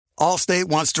Allstate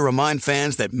wants to remind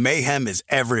fans that mayhem is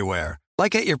everywhere,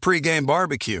 like at your pregame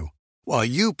barbecue. While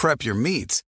you prep your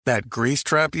meats, that grease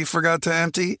trap you forgot to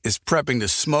empty is prepping to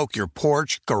smoke your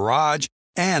porch, garage,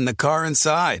 and the car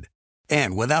inside.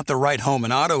 And without the right home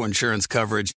and auto insurance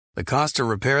coverage, the cost to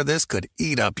repair this could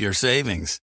eat up your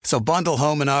savings. So bundle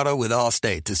home and auto with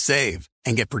Allstate to save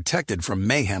and get protected from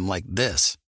mayhem like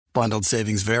this. Bundled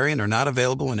savings vary and are not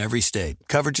available in every state.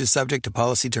 Coverage is subject to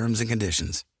policy terms and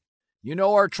conditions. You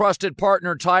know our trusted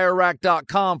partner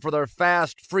TireRack.com for their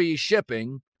fast, free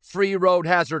shipping, free road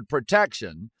hazard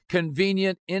protection,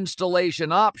 convenient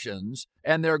installation options,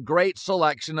 and their great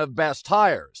selection of best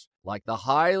tires, like the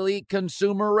highly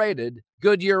consumer-rated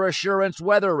Goodyear Assurance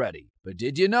Weather Ready. But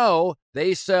did you know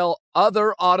they sell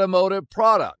other automotive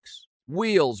products?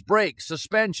 Wheels, brakes,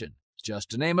 suspension,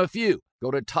 just to name a few. Go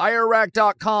to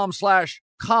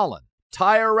TireRack.com/Colin.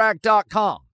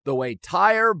 TireRack.com, the way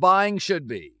tire buying should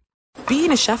be.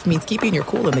 Being a chef means keeping your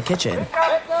cool in the kitchen.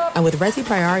 And with Resi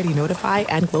Priority Notify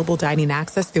and Global Dining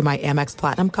Access through my Amex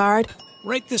Platinum card...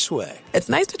 Right this way. It's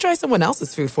nice to try someone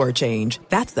else's food for a change.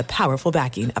 That's the powerful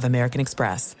backing of American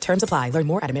Express. Terms apply. Learn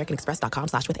more at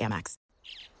americanexpress.com/withAmex.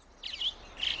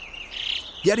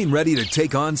 Getting ready to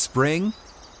take on spring?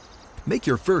 Make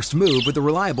your first move with the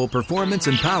reliable performance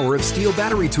and power of Steel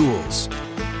battery tools.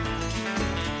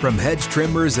 From hedge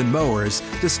trimmers and mowers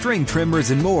to string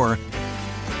trimmers and more,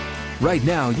 right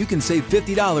now you can save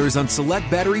 $50 on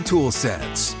select battery tool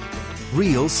sets.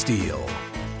 Real Steel.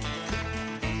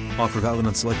 Offer valid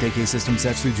on select AK system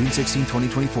sets through June 16,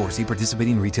 2024. See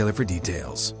participating retailer for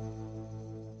details.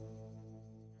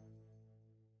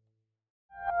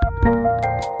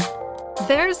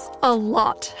 There's a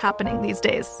lot happening these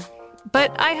days,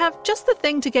 but I have just the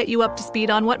thing to get you up to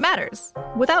speed on what matters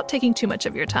without taking too much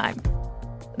of your time.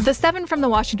 The 7 from the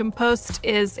Washington Post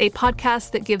is a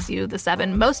podcast that gives you the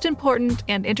 7 most important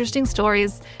and interesting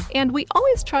stories, and we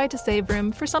always try to save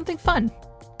room for something fun.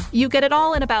 You get it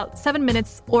all in about 7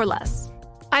 minutes or less.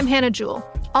 I'm Hannah Jewell.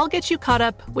 I'll get you caught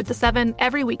up with the 7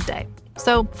 every weekday.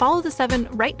 So follow the 7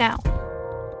 right now.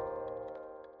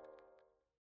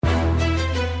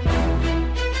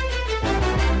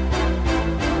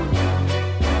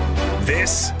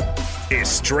 This is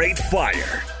Straight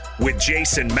Fire with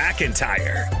Jason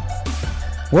McIntyre.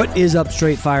 What is up,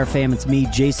 Straight Fire fam? It's me,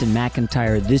 Jason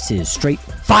McIntyre. This is Straight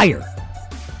Fire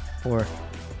for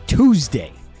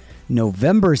Tuesday,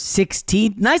 November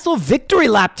 16th. Nice little victory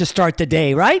lap to start the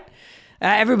day, right?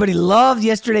 Everybody loved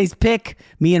yesterday's pick.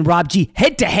 Me and Rob G,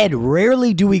 head-to-head.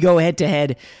 Rarely do we go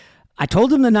head-to-head. I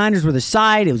told him the Niners were the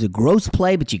side. It was a gross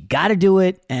play, but you got to do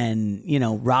it. And, you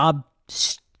know, Rob,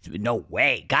 no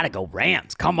way. Got to go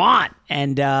Rams. Come on.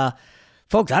 And,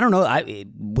 folks, I don't know.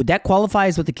 Would that qualify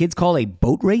as what the kids call a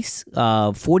boat race?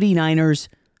 49ers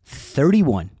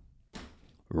 31.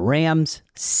 Rams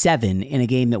 7 in a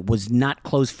game that was not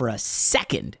close for a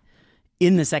second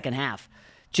in the second half.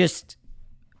 Just,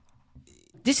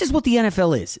 this is what the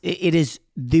NFL is. It is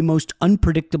the most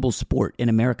unpredictable sport in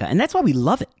America, and that's why we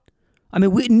love it. I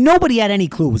mean, nobody had any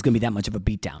clue it was going to be that much of a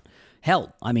beatdown.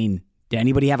 Hell, I mean, did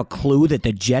anybody have a clue that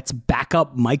the Jets'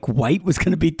 backup Mike White was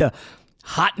going to beat the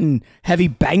hot and heavy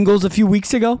Bengals a few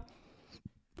weeks ago?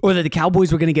 Or that the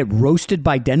Cowboys were going to get roasted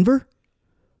by Denver?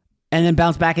 And then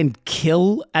bounce back and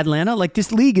kill Atlanta? Like,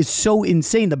 this league is so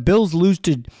insane. The Bills lose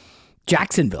to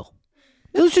Jacksonville.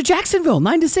 They lose to Jacksonville,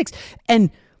 9-6.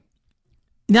 And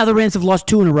now the Rams have lost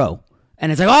 2 in a row. And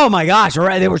it's like, oh my gosh, all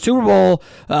right, they were Super Bowl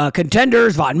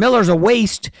contenders. Von Miller's a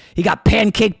waste. He got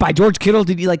pancaked by George Kittle.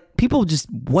 Did you, like, people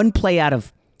just one play out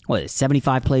of,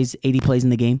 75 plays, 80 plays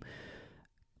in the game?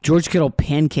 George Kittle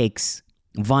pancakes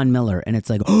Von Miller, and it's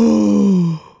like,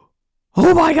 oh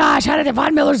my gosh, how did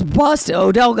Von Miller's bust?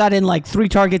 Odell got in like 3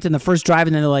 targets in the first drive,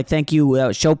 and then they're like, thank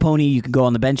you, show pony, you can go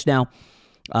on the bench now.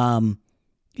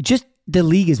 Just the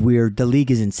league is weird. The league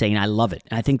is insane. I love it.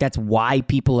 I think that's why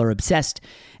people are obsessed.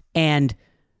 And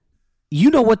you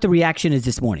know what the reaction is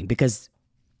this morning, because,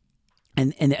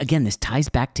 and again, this ties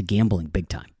back to gambling big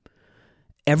time.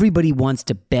 Everybody wants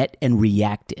to bet and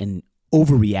react and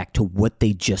overreact to what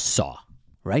they just saw,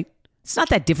 right? It's not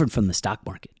that different from the stock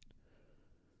market.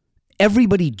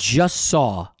 Everybody just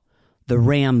saw the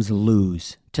Rams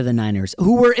lose to the Niners,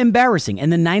 who were embarrassing.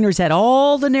 And the Niners had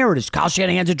all the narratives. Kyle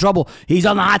Shanahan's in trouble. He's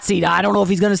on the hot seat. I don't know if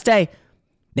he's going to stay.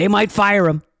 They might fire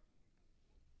him.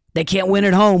 They can't win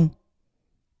at home.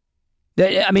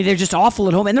 They're just awful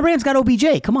at home. And the Rams got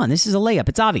OBJ. Come on, this is a layup.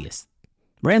 It's obvious.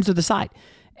 Rams are the side.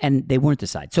 And they weren't the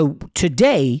side. So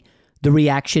today, the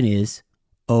reaction is,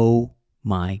 oh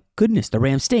my goodness, the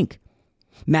Rams stink.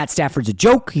 Matt Stafford's a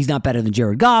joke. He's not better than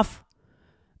Jared Goff.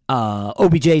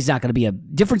 OBJ's not going to be a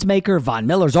difference maker. Von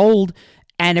Miller's old.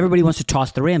 And everybody wants to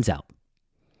toss the Rams out.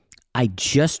 I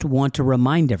just want to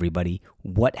remind everybody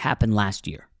what happened last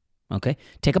year. Okay?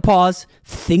 Take a pause.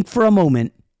 Think for a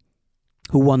moment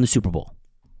who won the Super Bowl.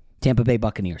 Tampa Bay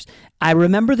Buccaneers. I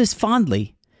remember this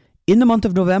fondly in the month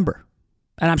of November.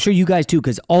 And I'm sure you guys too,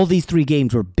 because all these 3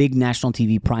 games were big national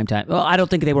TV primetime. Well, I don't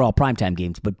think they were all primetime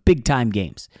games, but big-time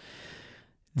games.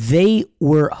 They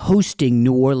were hosting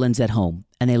New Orleans at home,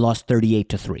 and they lost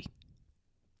 38-3.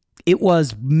 It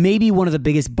was maybe one of the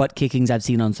biggest butt kickings I've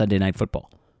seen on Sunday Night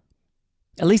Football.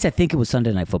 At least I think it was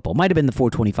Sunday Night Football. Might have been the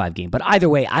 425 game. But either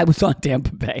way, I was on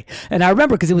Tampa Bay. And I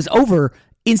remember because it was over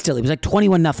instantly. It was like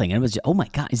 21-0. And it was just, oh my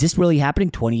God, is this really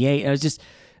happening? 28. It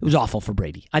was awful for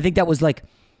Brady. I think that was like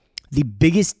the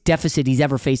biggest deficit he's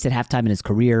ever faced at halftime in his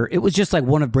career. It was just like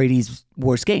one of Brady's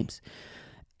worst games.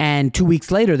 And 2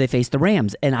 weeks later, they faced the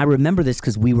Rams. And I remember this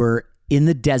because we were in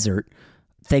the desert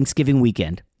Thanksgiving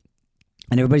weekend.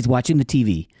 And everybody's watching the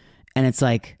TV. And it's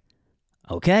like,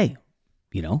 okay,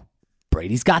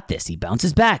 Brady's got this. He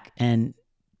bounces back. And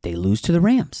they lose to the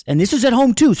Rams. And this was at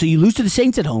home too. So you lose to the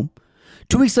Saints at home.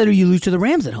 2 weeks later, you lose to the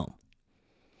Rams at home.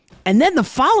 And then the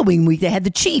following week, they had the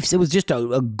Chiefs. It was just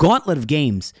a gauntlet of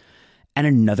games. And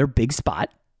another big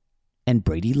spot. And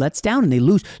Brady lets down and they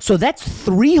lose. So that's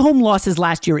 3 home losses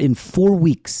last year in 4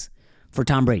 weeks for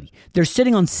Tom Brady. They're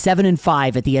sitting on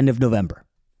 7-5 at the end of November.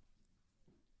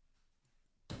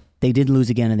 They didn't lose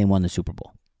again and they won the Super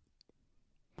Bowl.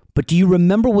 But do you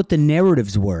remember what the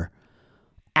narratives were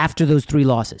after those 3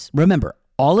 losses? Remember,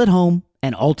 all at home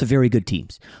and all to very good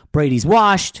teams. Brady's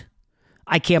washed.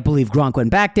 I can't believe Gronk went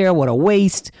back there. What a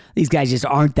waste. These guys just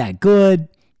aren't that good.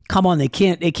 Come on, they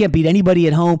can't beat anybody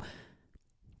at home.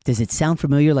 Does it sound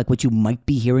familiar like what you might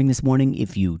be hearing this morning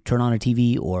if you turn on a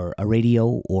TV or a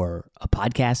radio or a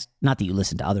podcast? Not that you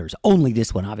listen to others, only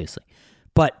this one, obviously.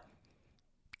 But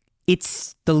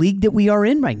it's the league that we are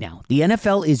in right now. The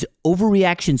NFL is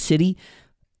overreaction city.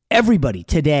 Everybody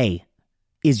today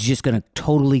is just going to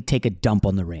totally take a dump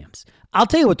on the Rams. I'll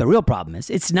tell you what the real problem is.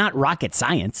 It's not rocket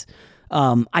science.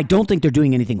 I don't think they're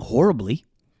doing anything horribly.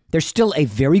 They're still a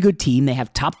very good team. They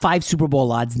have top 5 Super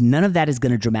Bowl odds. None of that is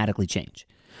going to dramatically change.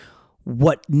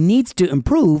 What needs to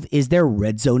improve is their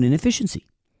red zone inefficiency.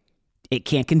 It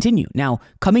can't continue. Now,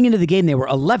 coming into the game, they were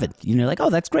 11th. You're like, oh,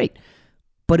 that's great.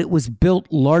 But it was built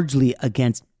largely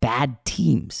against bad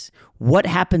teams. What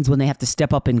happens when they have to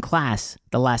step up in class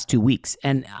the last 2 weeks?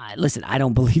 And listen, I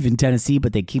don't believe in Tennessee,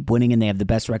 but they keep winning and they have the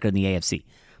best record in the AFC.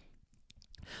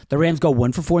 The Rams go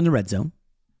 1 for 4 in the red zone,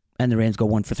 and the Rams go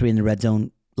 1 for 3 in the red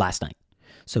zone last night.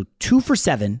 So 2 for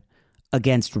 7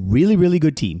 against really, really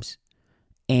good teams.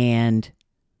 And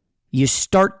you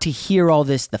start to hear all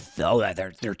this,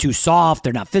 they're too soft,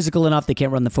 they're not physical enough, they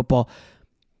can't run the football.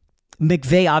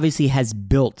 McVay obviously has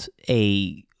built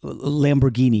a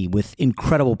Lamborghini with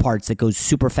incredible parts that goes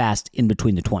super fast in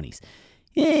between the 20s.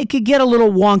 It could get a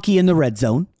little wonky in the red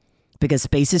zone because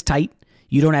space is tight.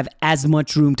 You don't have as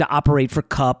much room to operate for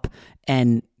Kupp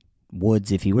and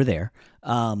Woods if he were there.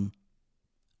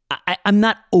 I'm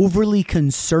not overly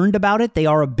concerned about it. They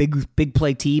are a big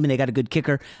play team and they got a good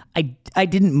kicker. I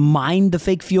didn't mind the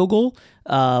fake field goal.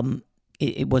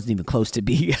 It wasn't even close to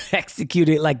be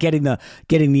executed, like getting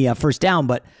the first down.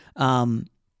 But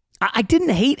I didn't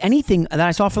hate anything that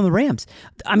I saw from the Rams.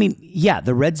 I mean, yeah,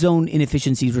 the red zone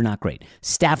inefficiencies were not great.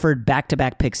 Stafford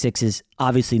back-to-back pick sixes,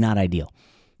 obviously not ideal.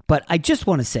 But I just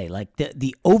want to say, like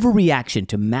the overreaction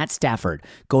to Matt Stafford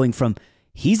going from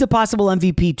he's a possible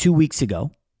MVP 2 weeks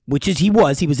ago, which is he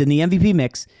was in the MVP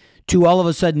mix, to all of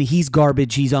a sudden he's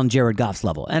garbage. He's on Jared Goff's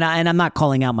level, and I'm not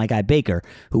calling out my guy Baker,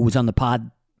 who was on the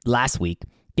pod last week,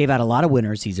 gave out a lot of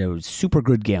winners. He's a super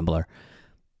good gambler.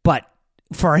 But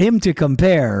for him to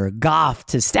compare Goff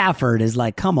to Stafford is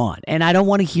like, come on. And I don't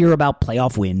want to hear about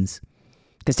playoff wins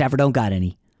because Stafford don't got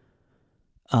any.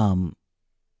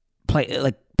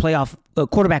 Playoff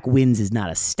quarterback wins is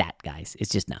not a stat, guys.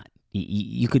 It's just not.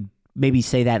 You could maybe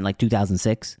say that in like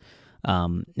 2006.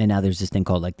 And now there's this thing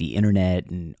called like the internet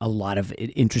and a lot of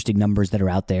interesting numbers that are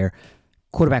out there.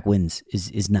 Quarterback wins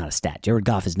is not a stat. Jared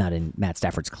Goff is not in Matt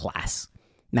Stafford's class.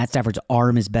 Matt Stafford's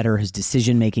arm is better. His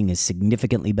decision-making is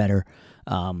significantly better.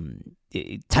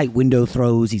 Tight window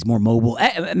throws. He's more mobile.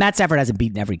 Matt Stafford hasn't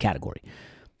beaten every category.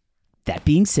 That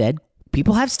being said,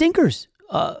 people have stinkers.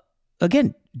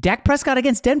 Again, Dak Prescott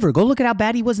against Denver. Go look at how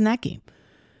bad he was in that game.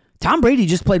 Tom Brady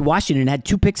just played Washington and had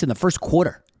 2 picks in the first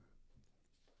quarter.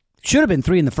 Should have been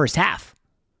 3 in the first half.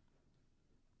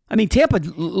 I mean, Tampa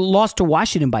lost to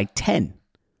Washington by 10.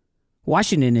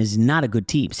 Washington is not a good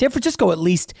team. San Francisco at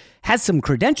least has some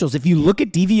credentials. If you look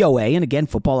at DVOA, and again,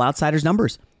 Football Outsiders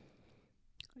numbers,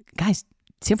 guys,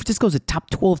 San Francisco's a top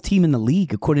 12 team in the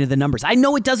league, according to the numbers. I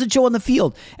know it doesn't show on the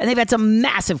field, and they've had some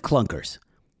massive clunkers.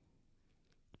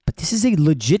 But this is a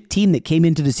legit team that came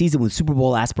into the season with Super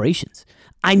Bowl aspirations.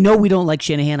 I know we don't like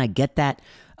Shanahan. I get that.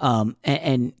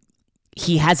 And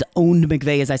he has owned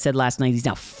McVay, as I said last night. He's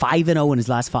now 5-0 in his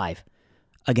last 5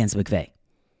 against McVay.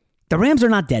 The Rams are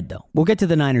not dead, though. We'll get to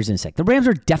the Niners in a sec. The Rams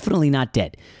are definitely not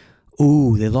dead.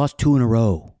 Ooh, they lost 2 in a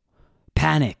row.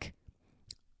 Panic.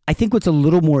 I think what's a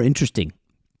little more interesting,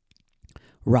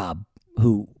 Rob,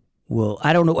 who will,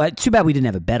 I don't know, it's too bad we didn't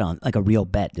have a bet on, like a real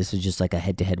bet. This is just like a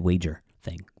head-to-head wager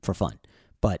thing for fun.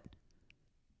 But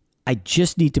I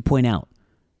just need to point out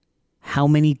how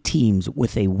many teams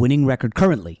with a winning record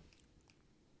currently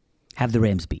have the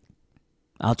Rams beat.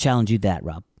 I'll challenge you that,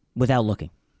 Rob, without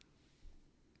looking.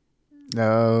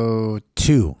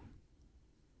 2.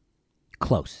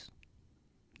 Close.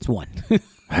 It's 1.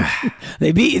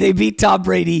 They beat Tom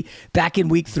Brady back in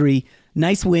week 3.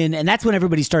 Nice win, and that's when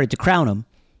everybody started to crown him.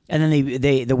 And then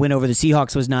the win over the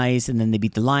Seahawks was nice, and then they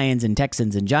beat the Lions and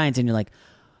Texans and Giants, and you're like,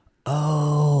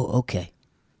 oh, okay.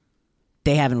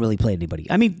 They haven't really played anybody.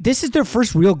 I mean, this is their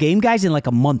first real game, guys, in like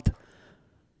a month.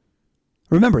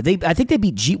 Remember, I think they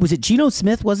beat, was it Geno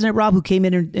Smith, wasn't it, Rob, who came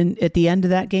in at the end of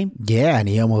that game? Yeah, and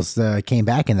he almost came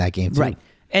back in that game, too. Right.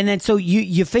 And then so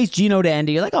you face Geno to end,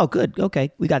 and you're like, oh, good,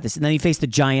 okay, we got this. And then you face the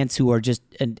Giants, who are just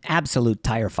an absolute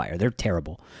tire fire. They're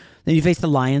terrible. Then you face the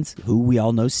Lions, who we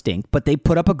all know stink, but they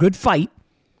put up a good fight,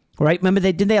 right? Remember,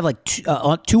 didn't they have like 2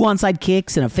 onside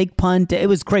kicks and a fake punt? It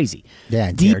was crazy. Yeah,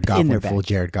 and Jared Goff went full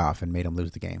Jared Goff and made him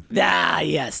lose the game. Ah,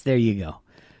 yes, there you go.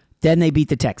 Then they beat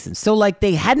the Texans. So, like,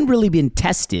 they hadn't really been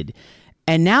tested,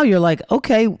 and now you're like,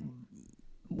 okay,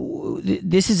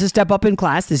 this is a step up in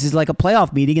class. This is like a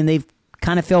playoff meeting, and they've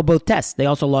kind of failed both tests. They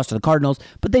also lost to the Cardinals,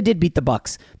 but they did beat the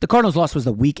Bucs. The Cardinals loss was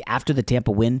the week after the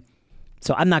Tampa win,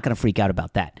 so I'm not going to freak out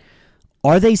about that.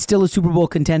 Are they still a Super Bowl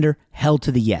contender? Hell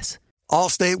to the yes.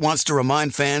 Allstate wants to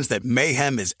remind fans that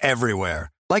mayhem is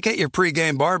everywhere, like at your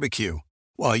pregame barbecue.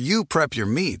 While you prep your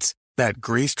meats, that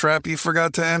grease trap you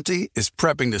forgot to empty is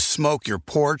prepping to smoke your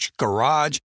porch,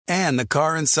 garage, and the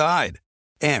car inside.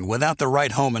 And without the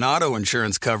right home and auto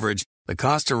insurance coverage, the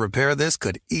cost to repair this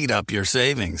could eat up your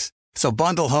savings. So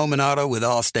bundle home and auto with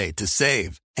Allstate to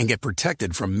save and get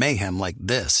protected from mayhem like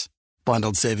this.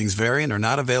 Bundled savings vary and are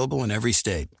not available in every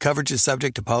state. Coverage is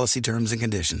subject to policy terms and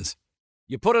conditions.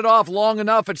 You put it off long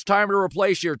enough, it's time to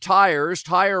replace your tires.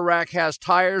 Tire Rack has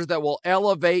tires that will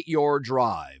elevate your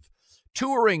drive.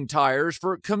 Touring tires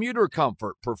for commuter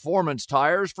comfort, performance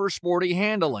tires for sporty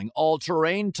handling,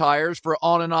 all-terrain tires for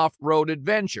on- and off-road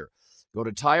adventure. Go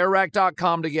to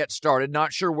TireRack.com to get started.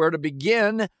 Not sure where to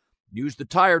begin? Use the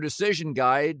Tire Decision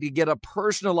Guide to get a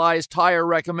personalized tire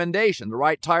recommendation, the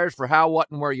right tires for how, what,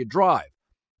 and where you drive.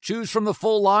 Choose from the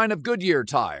full line of Goodyear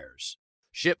tires.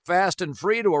 Ship fast and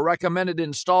free to a recommended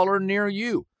installer near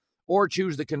you. Or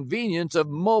choose the convenience of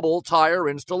mobile tire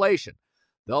installation.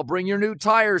 They'll bring your new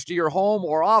tires to your home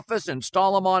or office and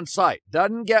install them on site.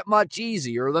 Doesn't get much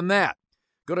easier than that.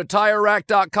 Go to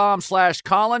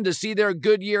TireRack.com/Colin to see their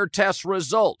Goodyear test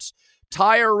results,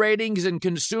 tire ratings, and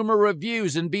consumer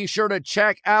reviews, and be sure to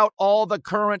check out all the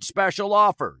current special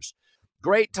offers.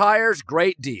 Great tires,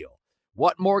 great deal.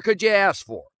 What more could you ask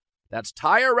for? That's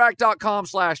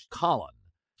TireRack.com/Colin.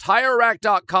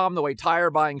 TireRack.com, the way tire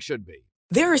buying should be.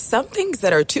 There are some things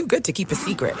that are too good to keep a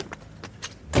secret.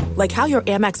 Like how your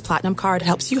Amex Platinum card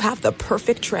helps you have the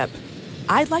perfect trip.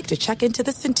 I'd like to check into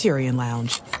the Centurion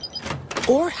Lounge.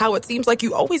 Or how it seems like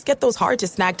you always get those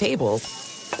hard-to-snag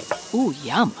tables. Ooh,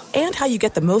 yum. And how you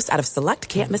get the most out of select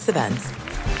can't-miss events.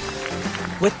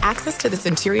 With access to the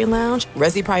Centurion Lounge,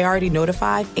 Resi Priority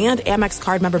Notify, and Amex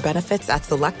card member benefits at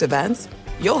select events,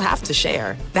 you'll have to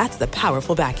share. That's the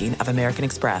powerful backing of American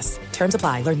Express. Terms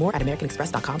apply. Learn more at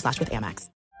americanexpress.com/withAmex.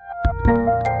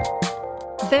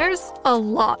 There's a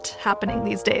lot happening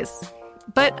these days,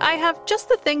 but I have just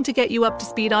the thing to get you up to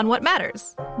speed on what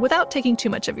matters without taking too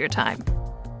much of your time.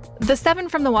 The 7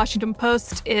 from the Washington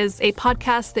Post is a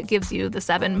podcast that gives you the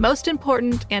 7 most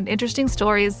important and interesting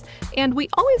stories, and we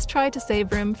always try to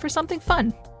save room for something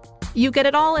fun. You get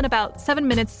it all in about 7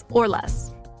 minutes or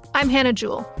less. I'm Hannah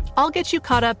Jewell. I'll get you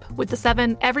caught up with the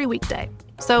 7 every weekday.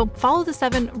 So follow the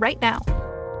 7 right now.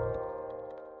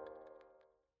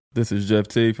 This is Jeff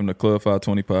T from the Club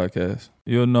 520 podcast.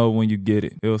 You'll know when you get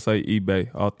it. It'll say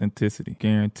eBay, authenticity,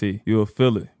 guarantee. You'll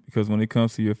feel it because when it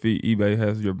comes to your feet, eBay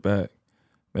has your back.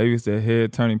 Maybe it's that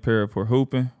head-turning pair for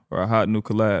hooping or a hot new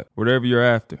collab. Whatever you're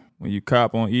after, when you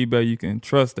cop on eBay, you can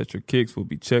trust that your kicks will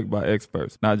be checked by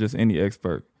experts, not just any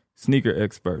expert. Sneaker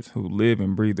experts who live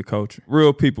and breathe the culture.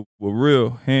 Real people with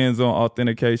real hands-on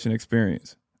authentication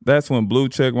experience. That's when blue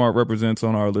checkmark represents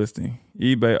on our listing.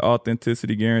 eBay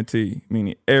Authenticity Guarantee,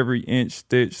 meaning every inch,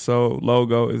 stitch, sole,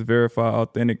 logo is verified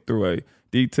authentic through a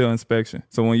detailed inspection.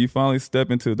 So when you finally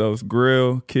step into those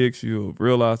grill kicks, you'll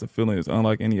realize the feeling is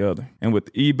unlike any other. And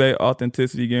with eBay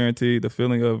Authenticity Guarantee, the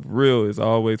feeling of real is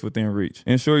always within reach.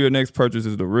 Ensure your next purchase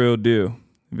is the real deal.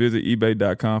 Visit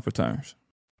ebay.com for terms.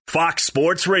 Fox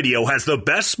Sports Radio has the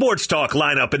best sports talk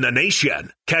lineup in the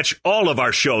nation. Catch all of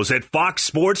our shows at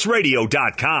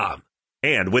foxsportsradio.com.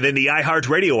 And within the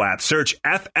iHeartRadio app, search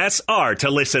FSR to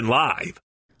listen live.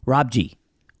 Rob G,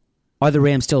 are the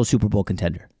Rams still a Super Bowl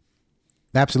contender?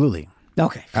 Absolutely.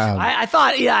 Okay. I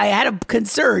thought I had a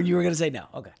concern you were going to say no.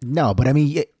 Okay. No, but I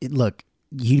mean, look,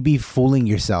 you'd be fooling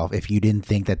yourself if you didn't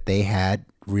think that they had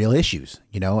real issues,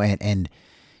 and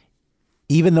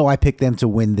even though I picked them to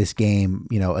win this game,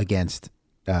 against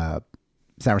San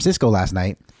Francisco last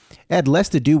night, it had less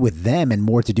to do with them and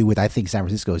more to do with, I think San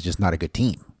Francisco is just not a good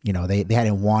team. They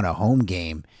hadn't won a home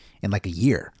game in like a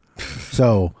year.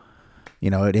 So,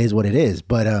 it is what it is.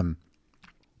 But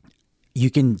you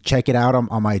can check it out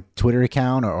on my Twitter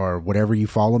account or whatever you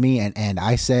follow me. And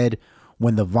I said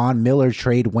when the Von Miller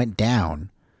trade went down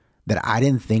that I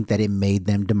didn't think that it made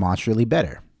them demonstrably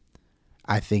better.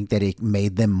 I think that it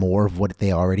made them more of what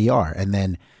they already are. And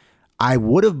then I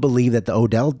would have believed that the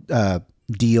Odell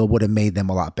deal would have made them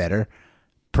a lot better,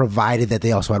 provided that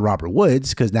they also had Robert Woods,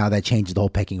 because now that changes the whole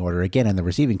pecking order again in the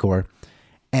receiving core.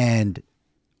 And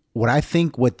what I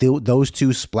think those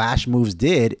two splash moves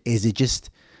did is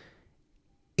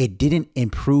it didn't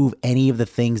improve any of the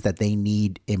things that they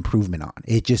need improvement on.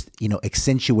 It just,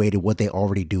 accentuated what they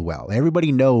already do well.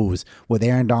 Everybody knows with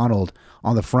Aaron Donald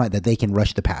on the front that they can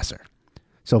rush the passer.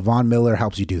 So Von Miller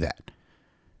helps you do that.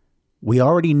 We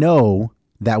already know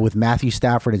that with Matthew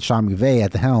Stafford and Sean McVay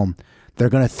at the helm, they're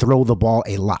going to throw the ball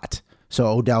a lot. So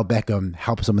Odell Beckham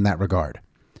helps them in that regard.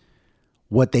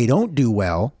 What they don't do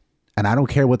well, and I don't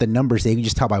care what the numbers say, you can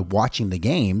just tell by watching the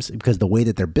games because the way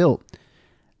that they're built,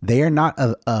 they are not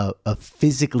a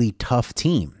physically tough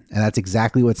team. And that's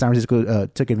exactly what San Francisco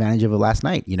took advantage of last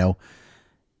night.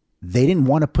 They didn't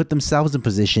want to put themselves in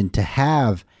position to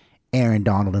have Aaron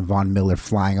Donald and Von Miller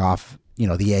flying off,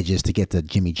 the edges to get to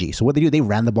Jimmy G. So what they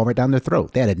ran the ball right down their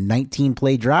throat. They had a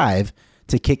 19-play drive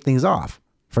to kick things off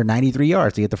for 93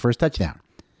 yards to get the first touchdown.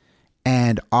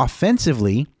 And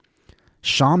offensively,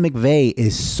 Sean McVay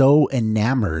is so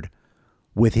enamored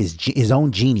with his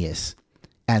own genius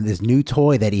and this new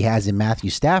toy that he has in Matthew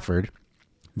Stafford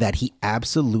that he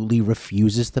absolutely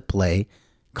refuses to play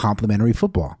complementary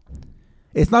football.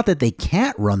 It's not that they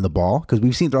can't run the ball, because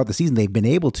we've seen throughout the season they've been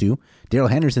able to. Darrell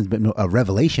Henderson's been a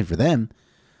revelation for them.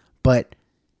 But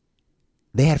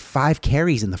they had 5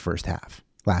 carries in the first half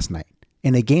last night.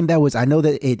 In a game that was, I know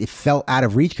that it fell out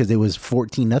of reach because it was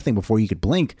 14-0 before you could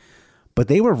blink, but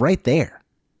they were right there.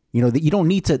 You don't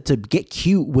need to get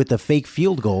cute with a fake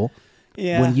field goal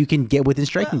when you can get within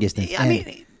striking distance. I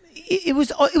mean, it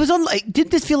was unlike.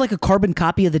 Didn't this feel like a carbon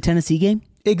copy of the Tennessee game?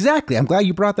 Exactly. I'm glad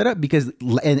you brought that up because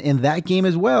in that game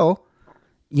as well,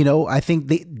 I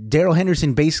think Darrell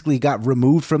Henderson basically got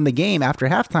removed from the game after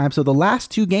halftime. So the last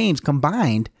 2 games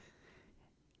combined,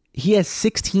 he has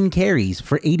 16 carries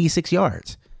for 86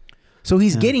 yards. So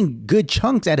he's getting good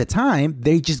chunks at a time.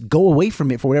 They just go away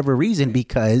from it for whatever reason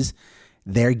because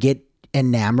they get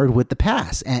enamored with the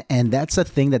pass. And that's a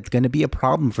thing that's going to be a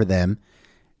problem for them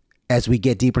as we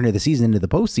get deeper into the season, into the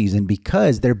postseason,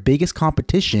 because their biggest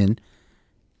competition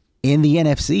in the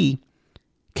NFC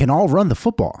can all run the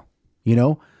football.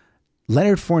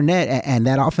 Leonard Fournette and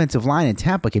that offensive line in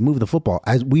Tampa can move the football.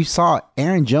 As we saw,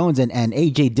 Aaron Jones and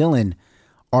A.J. Dillon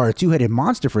are a 2-headed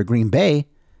monster for Green Bay.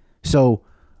 So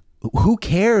who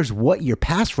cares what your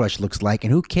pass rush looks like,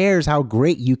 and who cares how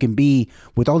great you can be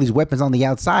with all these weapons on the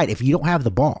outside if you don't have the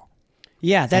ball?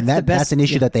 Yeah, that's the best. That's an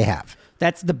issue that they have.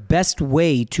 That's the best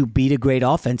way to beat a great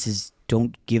offense is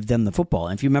don't give them the football.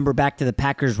 And if you remember back to the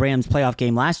Packers-Rams playoff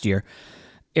game last year,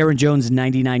 Aaron Jones,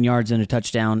 99 yards and a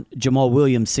touchdown. Jamal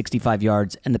Williams, 65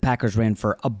 yards, and the Packers ran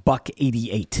for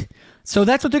 $188. So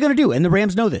that's what they're going to do, and the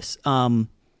Rams know this.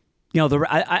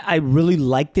 I really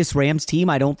like this Rams team.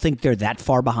 I don't think they're that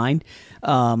far behind.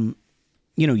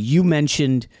 You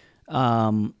mentioned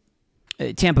Tampa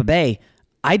Bay.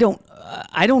 I don't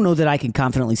know that I can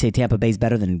confidently say Tampa Bay is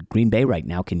better than Green Bay right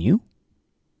now. Can you?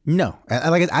 No,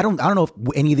 I don't know if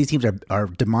any of these teams are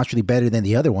demonstrably better than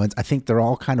the other ones. I think they're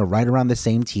all kind of right around the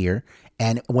same tier.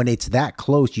 And when it's that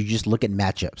close, you just look at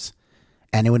matchups.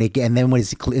 And when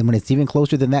it's even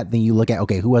closer than that, then you look at,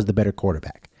 okay, who has the better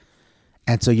quarterback?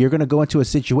 And so you're going to go into a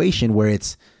situation where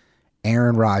it's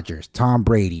Aaron Rodgers, Tom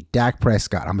Brady, Dak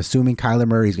Prescott. I'm assuming Kyler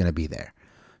Murray is going to be there.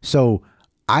 So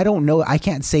I don't know. I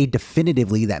can't say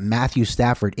definitively that Matthew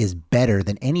Stafford is better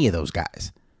than any of those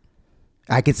guys.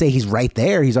 I could say he's right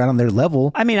there. He's right on their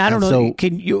level. I mean, I don't know. So,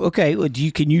 can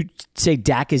you say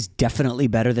Dak is definitely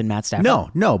better than Matt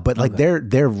Stafford? No, but like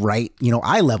they're right,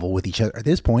 eye level with each other at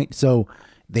this point. So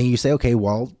then you say, okay,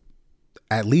 well,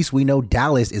 at least we know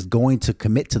Dallas is going to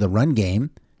commit to the run game,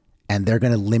 and they're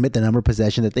going to limit the number of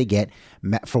possession that they get.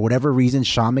 For whatever reason,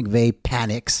 Sean McVay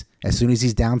panics as soon as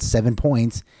he's down 7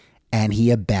 points, and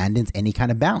he abandons any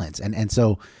kind of balance. And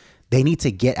so they need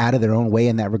to get out of their own way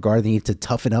in that regard. They need to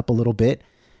toughen up a little bit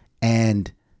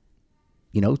and,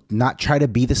 not try to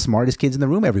be the smartest kids in the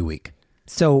room every week.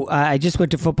 So I just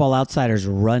went to Football Outsiders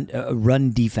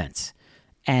run defense.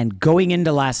 And going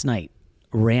into last night,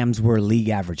 Rams were league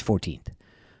average 14th.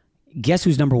 Guess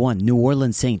who's number one? New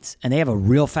Orleans Saints. And they have a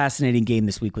real fascinating game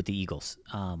this week with the Eagles.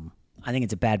 I think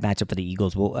it's a bad matchup for the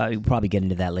Eagles. We'll probably get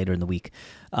into that later in the week.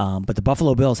 But the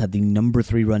Buffalo Bills have the number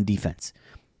 3 run defense.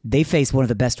 They face one of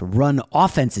the best run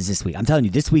offenses this week. I'm telling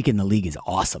you, this week in the league is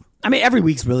awesome. I mean, every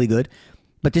week's really good,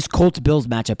 but this Colts-Bills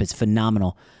matchup is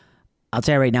phenomenal. I'll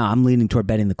tell you right now, I'm leaning toward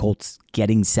betting the Colts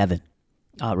getting 7.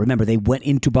 Remember, they went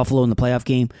into Buffalo in the playoff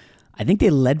game. I think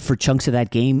they led for chunks of that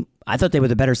game. I thought they were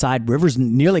the better side. Rivers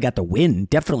nearly got the win.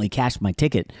 Definitely cashed my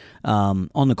ticket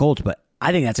on the Colts, but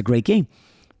I think that's a great game.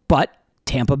 But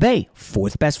Tampa Bay,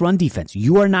 4th best run defense.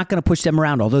 You are not going to push them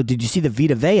around. Although, did you see the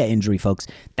Vita Vea injury, folks?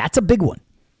 That's a big one.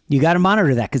 You got to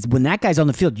monitor that because when that guy's on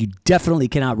the field, you definitely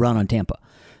cannot run on Tampa.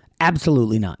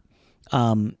 Absolutely not.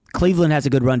 Cleveland has a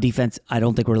good run defense. I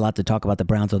don't think we're allowed to talk about the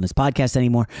Browns on this podcast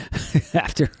anymore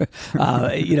after,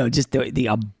 just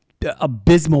the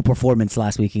abysmal performance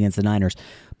last week against the Niners.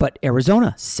 But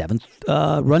Arizona, 7th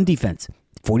run defense.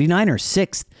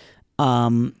 49ers,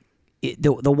 6th.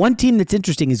 The one team that's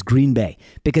interesting is Green Bay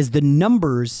because the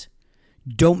numbers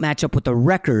don't match up with the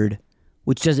record,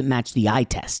 which doesn't match the eye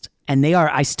test. And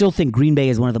I still think Green Bay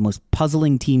is one of the most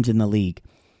puzzling teams in the league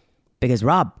because,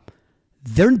 Rob,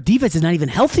 their defense is not even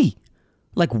healthy.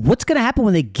 Like, what's going to happen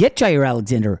when they get Jair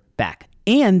Alexander back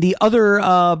and the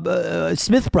other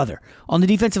Smith brother on the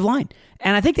defensive line?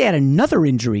 And I think they had another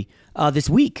injury this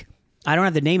week. I don't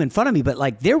have the name in front of me,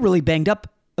 but they're really banged up.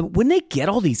 When they get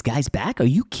all these guys back, are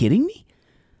you kidding me?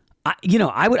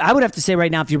 I would have to say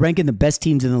right now, if you're ranking the best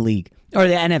teams in the league or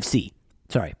the NFC,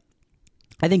 sorry,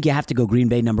 I think you have to go Green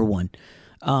Bay number 1.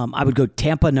 I would go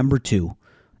Tampa number 2,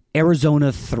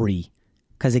 Arizona 3.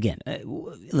 Because again,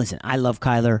 listen, I love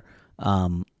Kyler.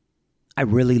 I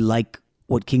really like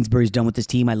what Kingsbury's done with this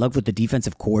team. I love what the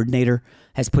defensive coordinator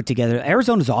has put together.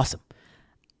 Arizona's awesome.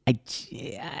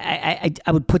 I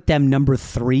would put them number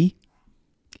 3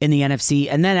 in the NFC.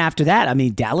 And then after that, I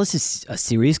mean, Dallas is a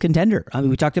serious contender. I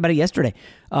mean, we talked about it yesterday.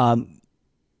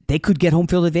 They could get home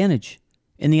field advantage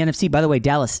in the NFC. By the way,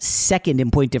 Dallas 2nd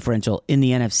in point differential in the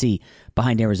NFC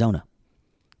behind Arizona.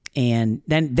 And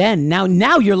then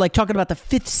now you're like talking about the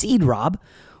 5th seed, Rob,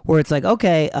 where it's like,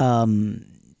 okay,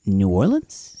 New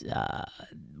Orleans,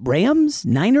 Rams,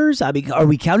 Niners. I mean, are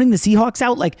we counting the Seahawks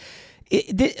out? Like,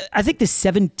 I think the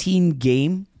 17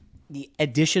 game, the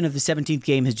addition of the 17th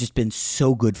game has just been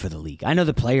so good for the league. I know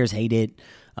the players hate it,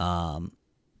 and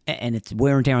it's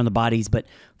wear and tear on the bodies, but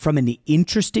from an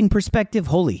interesting perspective,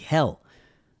 holy hell.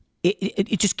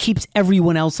 It just keeps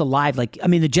everyone else alive. Like, I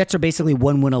mean, the Jets are basically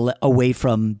 1 win away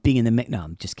from being in the mix. No,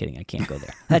 I'm just kidding. I can't go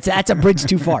there. That's a bridge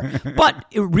too far. But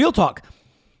real talk,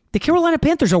 the Carolina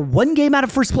Panthers are 1 game out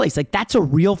of first place. Like, that's a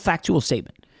real factual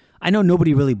statement. I know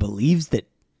nobody really believes that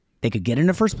they could get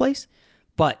into first place,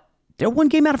 but they're 1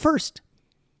 game out of first.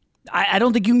 I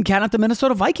don't think you can count out the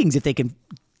Minnesota Vikings if they can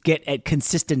get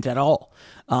consistent at all.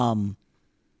 I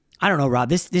don't know, Rob.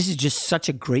 This is just such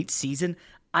a great season.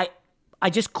 I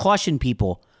just caution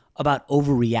people about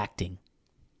overreacting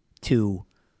to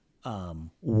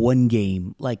 1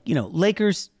 game. Like,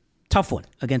 Lakers, tough one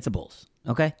against the Bulls,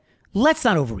 okay? Let's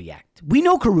not overreact. We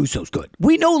know Caruso's good.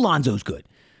 We know Lonzo's good.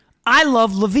 I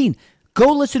love LaVine.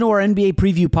 Go listen to our NBA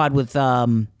preview pod with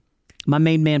my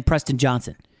main man, Preston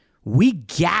Johnson. We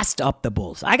gassed up the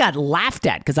Bulls. I got laughed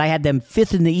at because I had them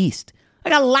 5th in the East. I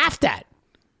got laughed at.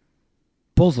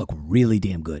 Bulls look really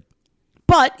damn good.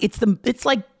 But it's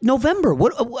like November.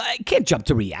 What I can't jump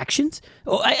to reactions.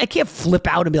 I can't flip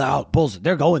out and be like, "Oh, Bulls,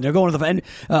 they're going to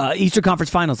the Eastern Conference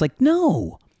Finals." Like,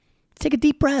 no, take a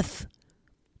deep breath.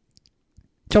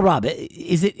 So, Rob,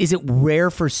 is it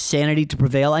rare for sanity to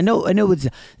prevail? I know it's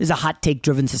a hot take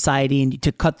driven society, and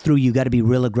to cut through, you got to be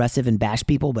real aggressive and bash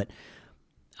people. But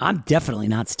I'm definitely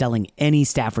not selling any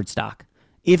Stafford stock.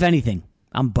 If anything,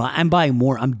 I'm buying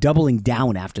more. I'm doubling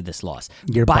down after this loss.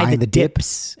 You're buying the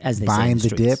dips, as they say. Buying in the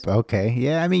dip. Okay.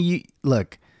 Yeah. I mean,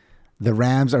 look, the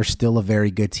Rams are still a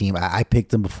very good team. I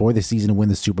picked them before the season to win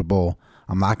the Super Bowl.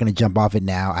 I'm not going to jump off it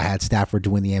now. I had Stafford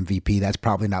to win the MVP. That's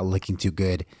probably not looking too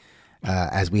good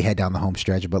as we head down the home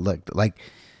stretch. But look, like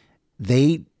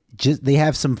they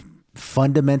have some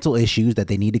fundamental issues that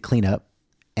they need to clean up.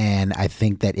 And I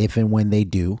think that if and when they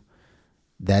do,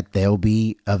 that they'll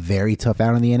be a very tough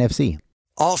out in the NFC.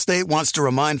 Allstate wants to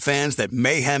remind fans that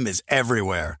mayhem is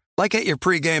everywhere, like at your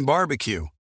pregame barbecue.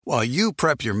 While you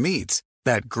prep your meats,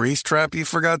 that grease trap you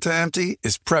forgot to empty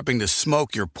is prepping to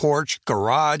smoke your porch,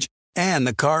 garage, and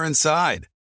the car inside.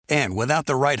 And without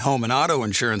the right home and auto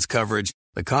insurance coverage,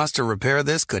 the cost to repair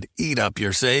this could eat up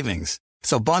your savings.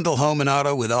 So bundle home and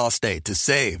auto with Allstate to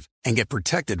save and get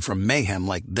protected from mayhem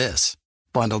like this.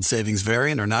 Bundled savings vary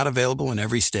and are not available in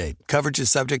every state. Coverage is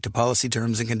subject to policy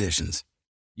terms and conditions.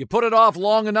 You put it off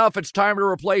long enough, it's time to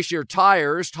replace your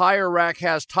tires. Tire Rack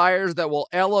has tires that will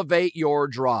elevate your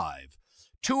drive.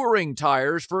 Touring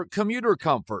tires for commuter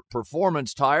comfort,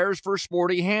 performance tires for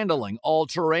sporty handling,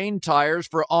 all-terrain tires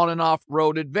for on- and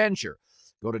off-road adventure.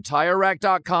 Go to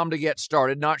TireRack.com to get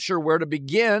started. Not sure where to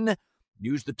begin?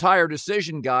 Use the Tire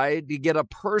Decision Guide to get a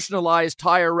personalized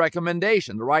tire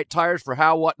recommendation, the right tires for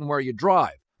how, what, and where you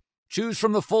drive. Choose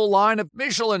from the full line of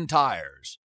Michelin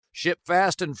tires. Ship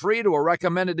fast and free to a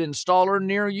recommended installer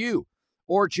near you.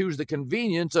 Or choose the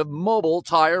convenience of mobile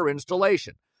tire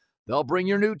installation. They'll bring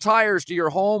your new tires to your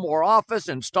home or office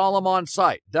and install them on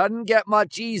site. Doesn't get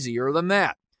much easier than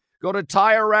that. Go to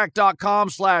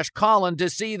TireRack.com/Colin to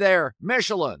see their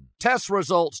Michelin, test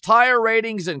results, tire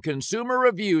ratings, and consumer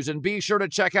reviews, and be sure to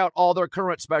check out all their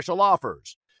current special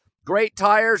offers. Great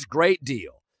tires, great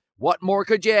deal. What more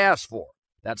could you ask for?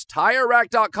 That's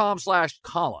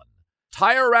TireRack.com/Colin.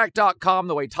 TireRack.com,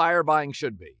 the way tire buying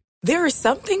should be. There are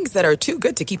some things that are too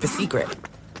good to keep a secret.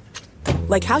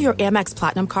 Like how your Amex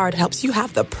Platinum card helps you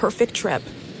have the perfect trip.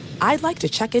 I'd like to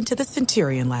check into the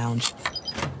Centurion Lounge.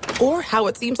 Or how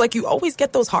it seems like you always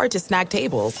get those hard-to-snag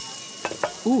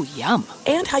tables. Ooh, yum.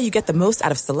 And how you get the most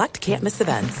out of select can't-miss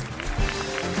events.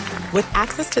 With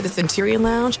access to the Centurion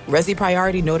Lounge, Resi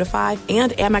Priority Notify,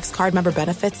 and Amex card member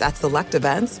benefits at select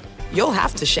events, you'll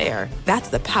have to share. That's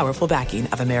the powerful backing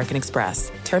of American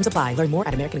Express. Terms apply. Learn more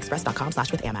at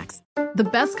americanexpress.com/withAmex. The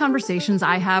best conversations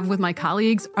I have with my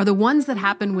colleagues are the ones that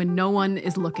happen when no one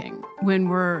is looking, when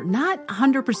we're not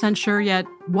 100% sure yet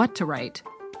what to write.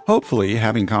 Hopefully,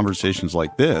 having conversations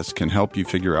like this can help you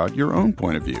figure out your own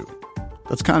point of view.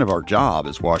 That's kind of our job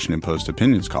as Washington Post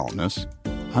opinions columnists.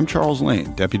 I'm Charles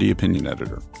Lane, Deputy Opinion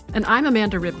Editor. And I'm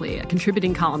Amanda Ripley, a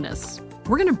contributing columnist.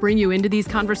 We're going to bring you into these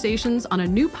conversations on a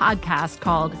new podcast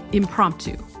called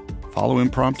Impromptu. Follow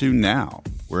Impromptu now,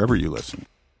 wherever you listen.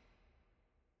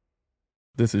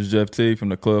 This is Jeff T from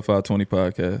the Club 520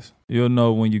 podcast. You'll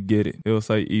know when you get it. It'll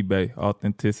say eBay,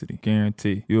 authenticity,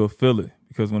 guarantee. You'll feel it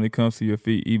because when it comes to your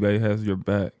feet, eBay has your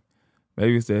back.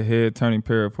 Maybe it's that head-turning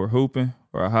pair for hooping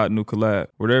or a hot new collab.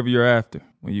 Whatever you're after,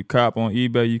 when you cop on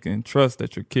eBay, you can trust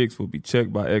that your kicks will be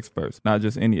checked by experts, not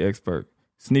just any expert.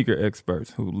 Sneaker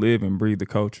experts who live and breathe the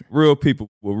culture. Real people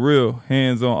with real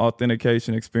hands-on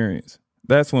authentication experience.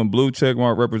 That's when blue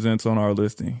checkmark represents on our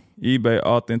listing. eBay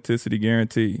Authenticity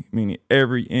Guarantee, meaning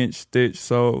every inch, stitch,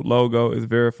 sole, logo is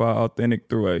verified authentic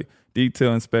through a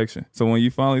detailed inspection. So when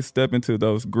you finally step into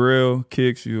those grill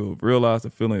kicks, you'll realize the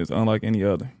feeling is unlike any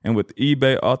other. And with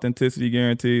eBay Authenticity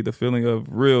Guarantee, the feeling of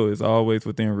real is always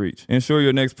within reach. Ensure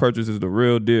your next purchase is the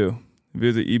real deal.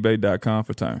 Visit ebay.com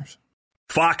for terms.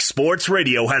 Fox Sports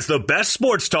Radio has the best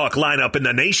sports talk lineup in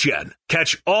the nation.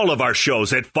 Catch all of our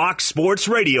shows at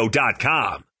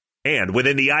foxsportsradio.com. And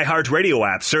within the iHeartRadio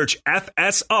app, search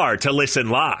FSR to listen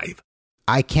live.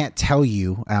 I can't tell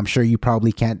you, I'm sure you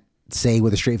probably can't say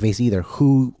with a straight face either,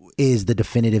 who is the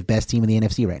definitive best team in the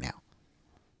NFC right now.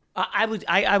 I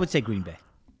would say Green Bay.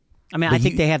 I mean, I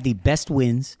think they have the best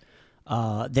wins.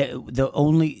 They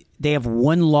have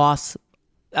one loss.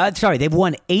 They've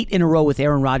won 8 in a row with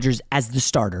Aaron Rodgers as the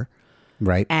starter.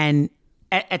 Right. And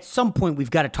at some point,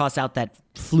 we've got to toss out that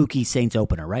fluky Saints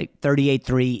opener, right?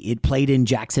 38-3. It played in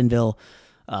Jacksonville.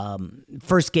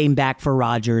 First game back for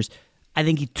Rodgers. I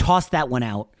think you toss that one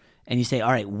out and you say,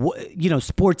 all right,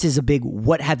 sports is a big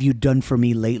what have you done for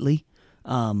me lately?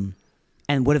 And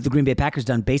what have the Green Bay Packers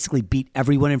done? Basically beat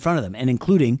everyone in front of them, and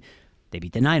including they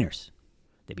beat the Niners.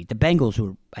 They beat the Bengals, who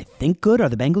are, I think, good. Are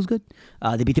the Bengals good?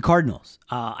 They beat the Cardinals.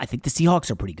 I think the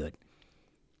Seahawks are pretty good.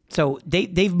 So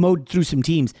they've mowed through some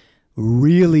teams.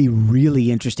 Really,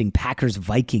 really interesting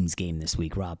Packers-Vikings game this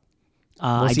week, Rob.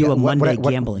 I do a Monday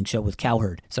gambling show with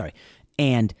Cowherd. Sorry.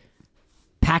 And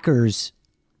Packers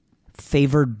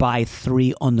favored by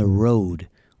 3 on the road.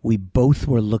 We both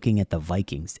were looking at the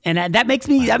Vikings. And that makes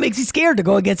me scared to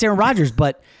go against Aaron Rodgers.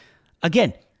 But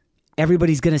again,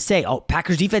 everybody's going to say, oh,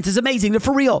 Packers defense is amazing. They're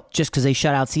for real. Just because they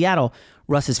shut out Seattle.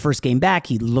 Russ's first game back,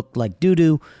 he looked like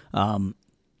doo-doo.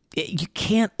 You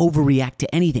can't overreact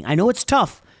to anything. I know it's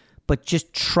tough, but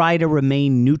just try to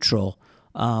remain neutral.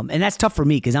 And that's tough for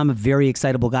me because I'm a very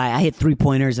excitable guy. I hit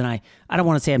 3-pointers, and I don't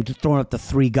want to say I'm throwing up the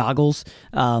 3 goggles,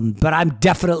 but I'm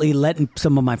definitely letting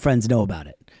some of my friends know about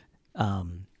it.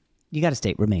 You got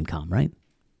to remain calm, right?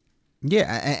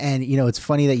 Yeah, and it's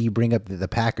funny that you bring up the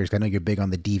Packers. I know you're big on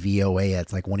the DVOA.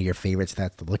 It's like one of your favorite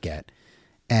stats to look at.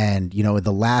 And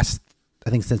the last, I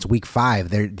think since week 5,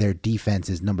 their defense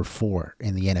is number 4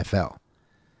 in the NFL.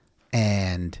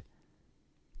 And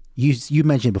you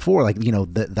mentioned before, like,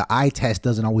 the eye test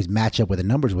doesn't always match up with the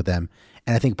numbers with them.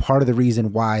 And I think part of the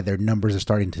reason why their numbers are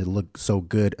starting to look so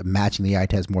good matching the eye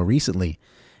test more recently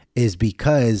is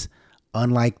because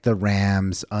unlike the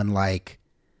Rams, unlike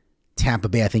Tampa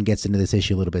Bay, I think gets into this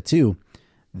issue a little bit too,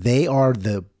 they are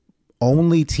the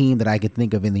only team that I can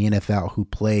think of in the NFL who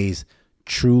plays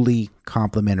truly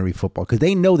complementary football because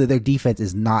they know that their defense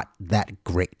is not that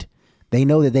great. They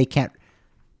know that they can't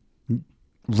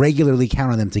regularly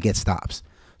count on them to get stops.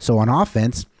 So on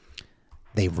offense,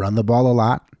 they run the ball a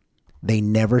lot. They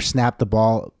never snap the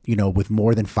ball, with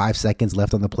more than 5 seconds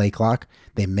left on the play clock.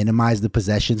 They minimize the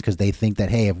possessions because they think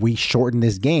that, hey, if we shorten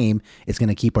this game, it's going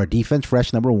to keep our defense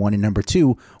fresh, number 1. And number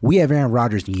 2, we have Aaron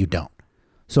Rodgers and you don't.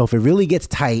 So if it really gets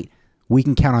tight, we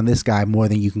can count on this guy more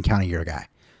than you can count on your guy.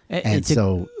 And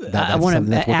so that's something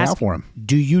that's working out for him.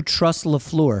 Do you trust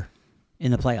LaFleur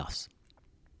in the playoffs?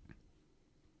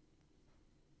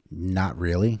 Not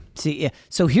really. See,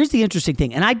 so here's the interesting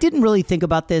thing, and I didn't really think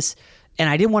about this, and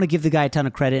I didn't want to give the guy a ton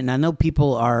of credit, and I know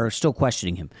people are still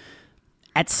questioning him.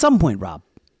 At some point, Rob,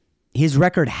 his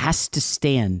record has to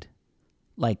stand,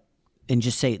 and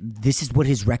just say, this is what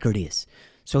his record is.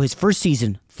 So his first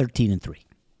season, 13-3.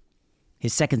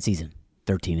 His second season,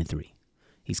 13-3.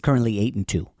 He's currently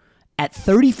 8-2. At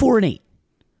 34-8,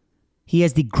 he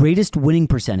has the greatest winning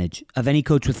percentage of any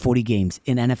coach with 40 games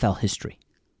in NFL history.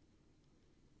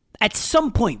 At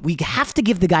some point, we have to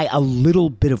give the guy a little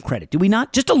bit of credit, do we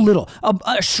not? Just a little,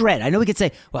 a shred. I know we could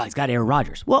say, well, he's got Aaron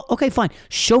Rodgers. Well, okay, fine.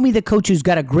 Show me the coach who's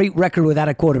got a great record without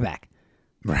a quarterback.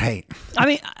 Right. I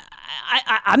mean,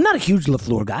 I'm not a huge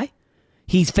LaFleur guy.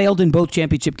 He's failed in both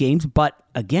championship games, but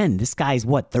again, this guy's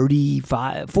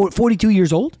 42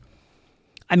 years old?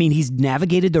 I mean, he's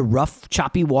navigated the rough,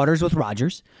 choppy waters with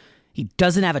Rodgers. He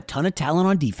doesn't have a ton of talent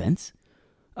on defense.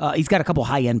 He's got a couple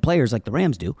high-end players like the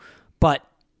Rams do, but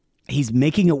he's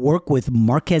making it work with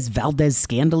Marquez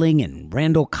Valdez-Scantling and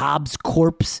Randall Cobb's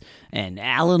corpse and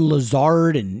Alan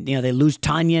Lazard, and they lose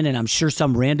Tanyan, and I'm sure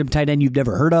some random tight end you've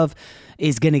never heard of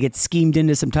is going to get schemed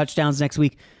into some touchdowns next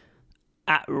week.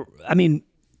 I mean,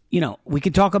 we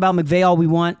could talk about McVay all we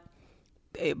want.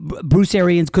 Bruce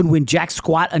Arians couldn't win jack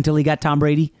squat until he got Tom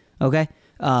Brady. Okay,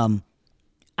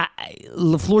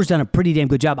 LaFleur's done a pretty damn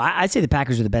good job. I'd say the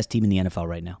Packers are the best team in the NFL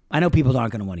right now. I know people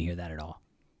aren't going to want to hear that at all.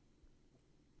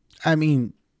 I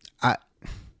mean, I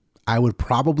would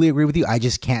probably agree with you. I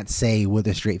just can't say with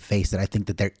a straight face that I think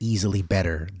that they're easily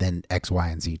better than X, Y,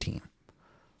 and Z team.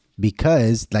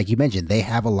 Because, like you mentioned, they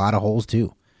have a lot of holes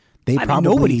too.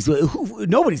 Nobody's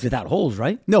without holes,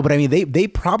 right? No, but I mean, they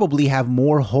probably have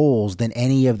more holes than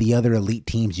any of the other elite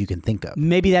teams you can think of.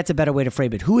 Maybe that's a better way to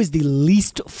frame it. Who is the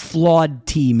least flawed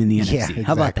team in the NFC? Exactly.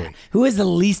 How about that? Who is the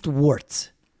least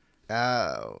warts?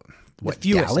 Fewest,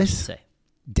 Dallas?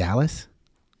 Dallas?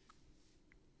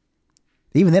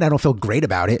 Even then, I don't feel great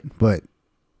about it. But,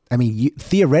 I mean,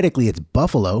 theoretically, it's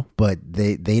Buffalo, but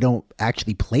they don't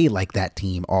actually play like that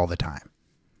team all the time.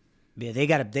 Yeah, they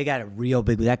got a real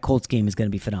big. That Colts game is going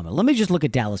to be phenomenal. Let me just look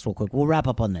at Dallas real quick. We'll wrap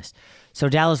up on this. So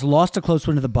Dallas lost a close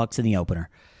one to the Bucs in the opener.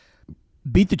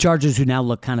 Beat the Chargers, who now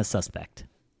look kind of suspect.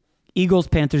 Eagles,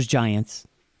 Panthers, Giants.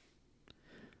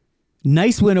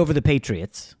 Nice win over the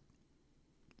Patriots.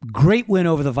 Great win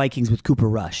over the Vikings with Cooper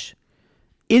Rush.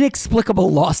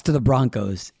 Inexplicable loss to the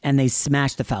Broncos, and they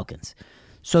smashed the Falcons.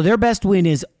 So their best win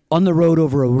is on the road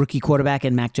over a rookie quarterback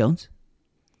and Mac Jones.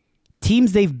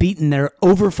 Teams they've beaten that are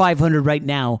over 500 right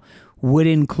now would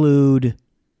include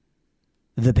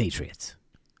the Patriots.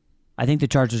 I think the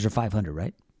Chargers are 500,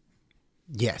 right?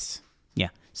 Yes. Yeah.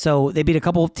 So they beat a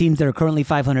couple of teams that are currently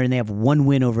 500, and they have one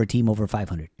win over a team over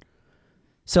 500.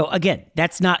 So again,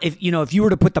 that's not, if you were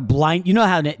to put the blind,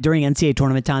 how during NCAA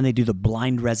tournament time they do the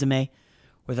blind resume,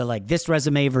 where they're like, this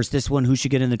resume versus this one, who should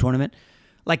get in the tournament?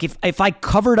 Like if I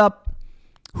covered up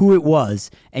who it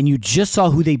was and you just saw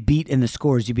who they beat in the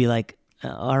scores, you'd be like,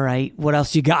 all right, what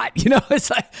else you got? It's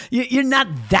like you're not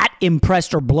that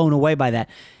impressed or blown away by that.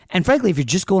 And frankly, if you're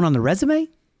just going on the resume,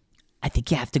 I think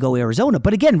you have to go Arizona.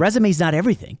 But again, resume's not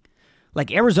everything.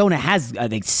 Like Arizona has,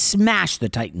 they smashed the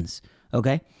Titans.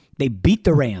 Okay, they beat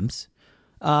the Rams.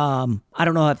 I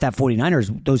don't know if that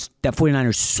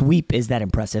 49ers sweep is that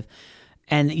impressive.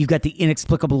 And you've got the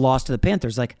inexplicable loss to the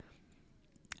Panthers. Like,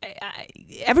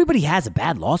 everybody has a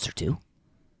bad loss or two.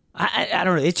 I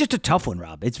don't know. It's just a tough one,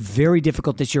 Rob. It's very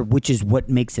difficult this year, which is what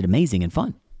makes it amazing and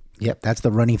fun. Yep, that's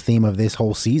the running theme of this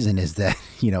whole season is that,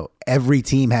 every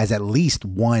team has at least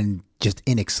one just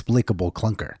inexplicable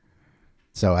clunker.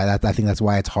 So I think that's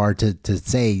why it's hard to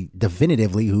say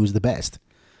definitively who's the best.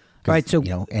 All right, so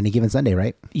any given Sunday,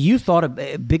 right? You thought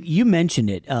you mentioned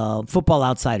it. Football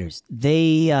Outsiders.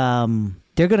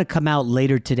 They're going to come out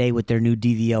later today with their new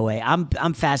DVOA.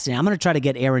 I'm fascinated. I'm going to try to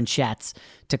get Aaron Schatz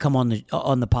to come on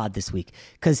the pod this week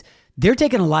because they're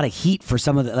taking a lot of heat for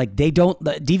some of the the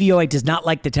DVOA does not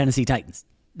like the Tennessee Titans.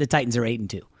 The Titans are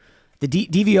 8-2. The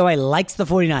DVOA likes the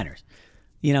 49ers.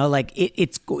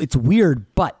 It's weird,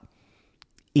 but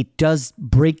it does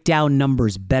break down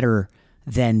numbers better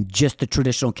than just the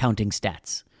traditional counting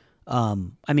stats.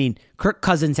 Kirk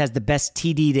Cousins has the best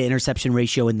TD to interception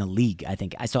ratio in the league, I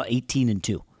think. I saw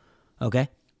 18-2. Okay?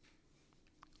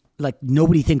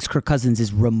 Nobody thinks Kirk Cousins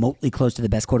is remotely close to the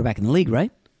best quarterback in the league,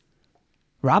 right?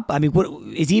 Rob,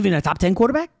 is he even a top 10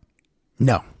 quarterback?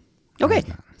 No. Okay.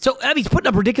 So, he's putting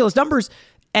up ridiculous numbers,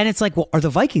 and it's like, well, are the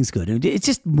Vikings good? It's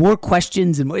just more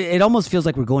questions, and it almost feels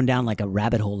like we're going down like a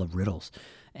rabbit hole of riddles.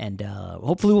 And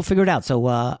hopefully we'll figure it out. So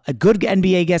a good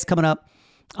NBA guest coming up.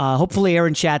 Hopefully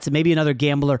Aaron Schatz and maybe another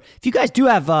gambler. If you guys do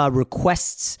have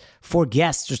requests for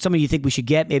guests or somebody you think we should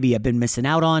get, maybe I've been missing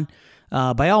out on,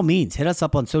 by all means, hit us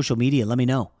up on social media. Let me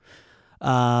know.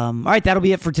 All right, that'll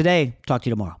be it for today. Talk to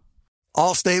you tomorrow.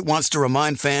 Allstate wants to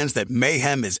remind fans that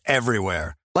mayhem is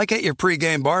everywhere, like at your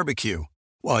pregame barbecue.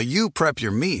 While you prep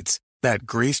your meats, that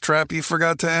grease trap you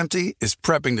forgot to empty is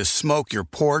prepping to smoke your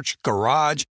porch,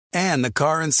 garage, and the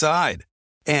car inside.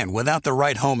 And without the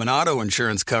right home and auto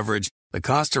insurance coverage, the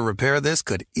cost to repair this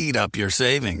could eat up your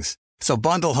savings. So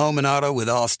bundle home and auto with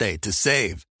Allstate to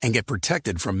save and get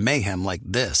protected from mayhem like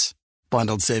this.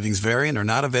 Bundled savings vary and are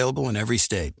not available in every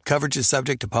state. Coverage is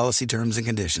subject to policy terms and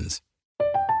conditions.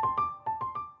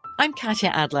 I'm Katya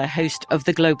Adler, host of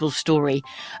The Global Story.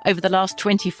 Over the last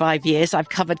 25 years, I've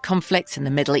covered conflicts in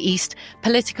the Middle East,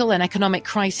 political and economic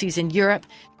crises in Europe,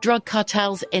 drug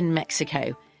cartels in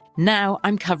Mexico. Now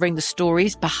I'm covering the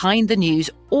stories behind the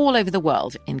news all over the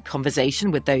world in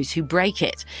conversation with those who break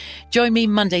it. Join me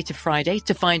Monday to Friday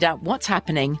to find out what's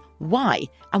happening, why,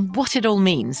 and what it all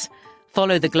means.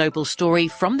 Follow The Global Story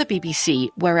from the BBC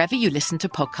wherever you listen to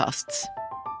podcasts.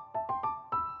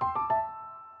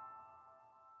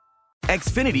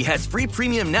 Xfinity has free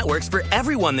premium networks for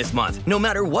everyone this month, no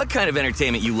matter what kind of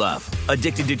entertainment you love.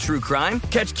 Addicted to true crime?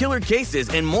 Catch killer cases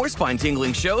and more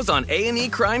spine-tingling shows on A&E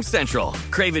Crime Central.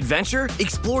 Crave adventure?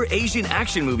 Explore Asian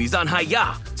action movies on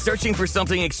Hi-Ya. Searching for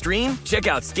something extreme? Check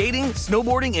out skating,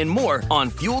 snowboarding, and more on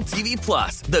Fuel TV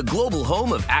Plus, the global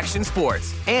home of action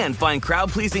sports. And find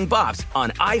crowd-pleasing bops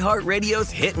on iHeartRadio's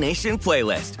Hit Nation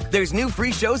playlist. There's new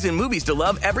free shows and movies to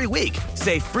love every week.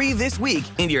 Say free this week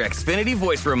in your Xfinity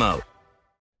voice remote.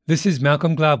 This is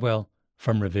Malcolm Gladwell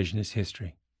from Revisionist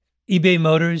History. eBay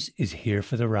Motors is here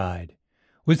for the ride.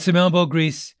 With some elbow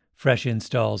grease, fresh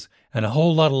installs, and a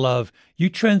whole lot of love, you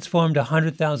transformed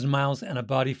 100,000 miles and a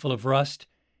body full of rust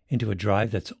into a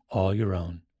drive that's all your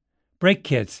own. Brake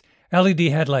kits, LED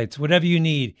headlights, whatever you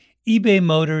need, eBay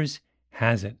Motors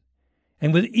has it.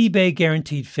 And with eBay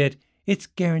Guaranteed Fit, it's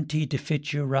guaranteed to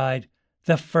fit your ride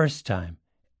the first time,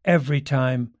 every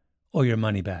time, or your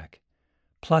money back.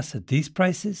 Plus, at these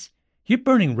prices, you're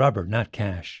burning rubber, not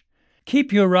cash.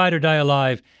 Keep your ride or die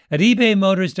alive at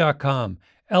ebaymotors.com.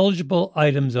 Eligible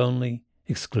items only.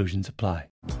 Exclusions apply.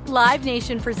 Live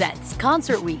Nation presents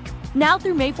Concert Week. Now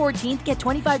through May 14th, get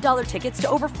 $25 tickets to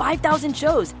over 5,000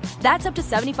 shows. That's up to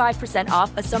 75%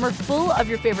 off a summer full of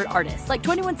your favorite artists like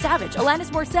 21 Savage, Alanis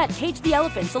Morissette, Cage the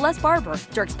Elephant, Celeste Barber,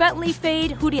 Dierks Bentley,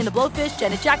 Fade, Hootie and the Blowfish,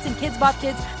 Janet Jackson, Kidz Bop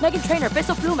Kids, Meghan Trainor,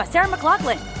 Bissell Pluma, Sarah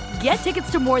McLachlan. Get tickets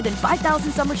to more than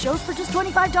 5,000 summer shows for just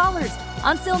 $25.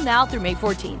 Until now through May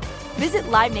 14th. Visit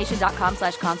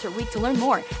LiveNation.com/Concert Week to learn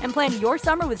more and plan your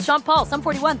summer with Sean Paul, Sum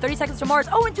 41, 30 Seconds to Mars,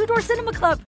 and Two Door Cinema Club.